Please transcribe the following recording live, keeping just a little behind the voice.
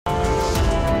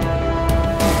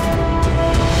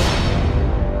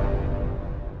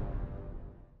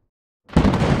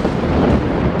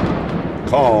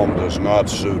calm does not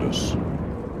suit us.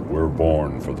 We're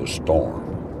born for the storm.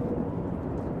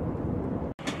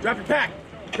 Drop your pack!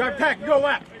 Drop your pack and go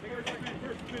left!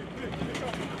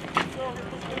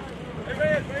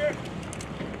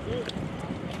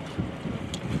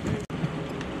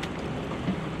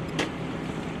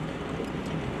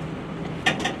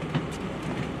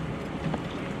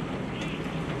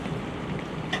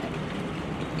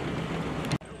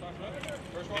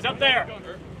 He's up there!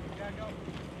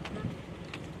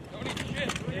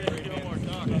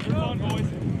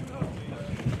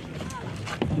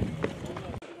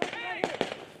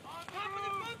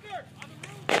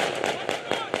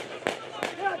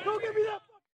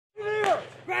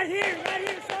 Right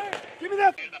here, sir! Give me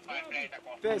that!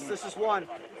 Fist, this is one.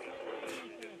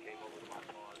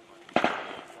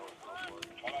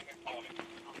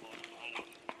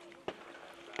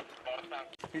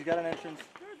 He's got an entrance.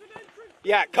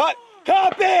 Yeah, cut!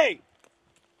 Copy!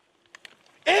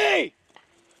 E!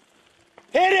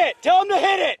 Hit it! Tell him to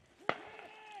hit it!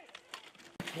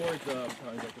 Towards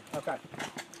okay.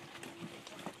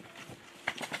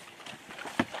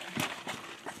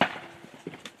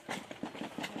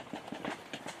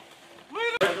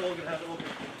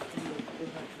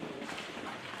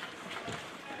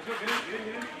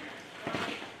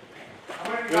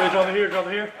 Drop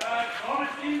it here.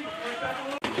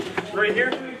 Right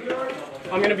here?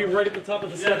 I'm going to be right at the top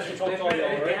of the steps to talk to all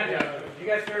y'all, right? You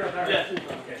guys fair enough? Yeah.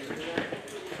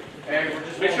 Hey, we're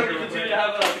just make sure we continue to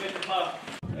have a pop.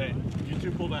 Hey, you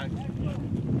two pull back.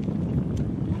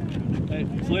 Hey,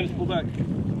 Salinas, pull back.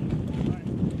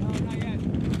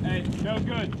 Hey, no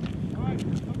good. All right,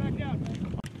 come back down.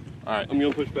 All right, I'm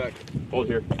going to push back. Hold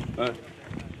here. All right.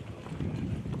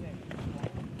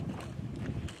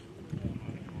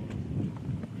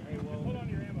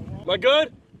 Am I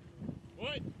good?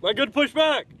 What? Am I good to push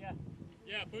back? Yeah.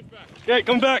 Yeah, push back. Okay,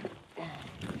 come back.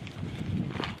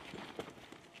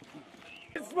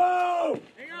 It's slow!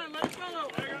 Hang on, let it follow.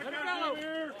 Let it follow.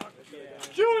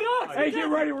 Shoot it up! Hey, get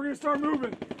ready, we're gonna start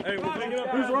moving. Hey, we'll pick it up.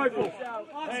 Who's rifle?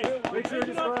 Hey, make sure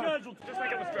it's ground. Just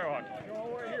like it was Sparrowhawk. You're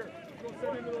all right here. Go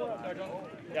send him to the left.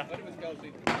 Yeah.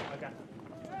 Okay.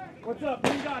 What's up?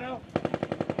 What you got, Al?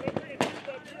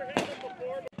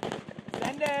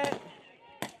 Send it.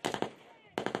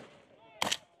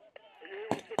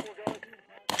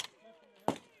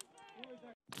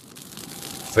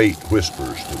 Fate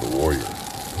whispers to the warrior,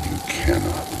 you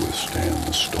cannot withstand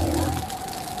the storm.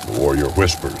 The warrior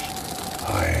whispers,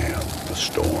 I am the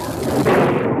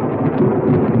storm.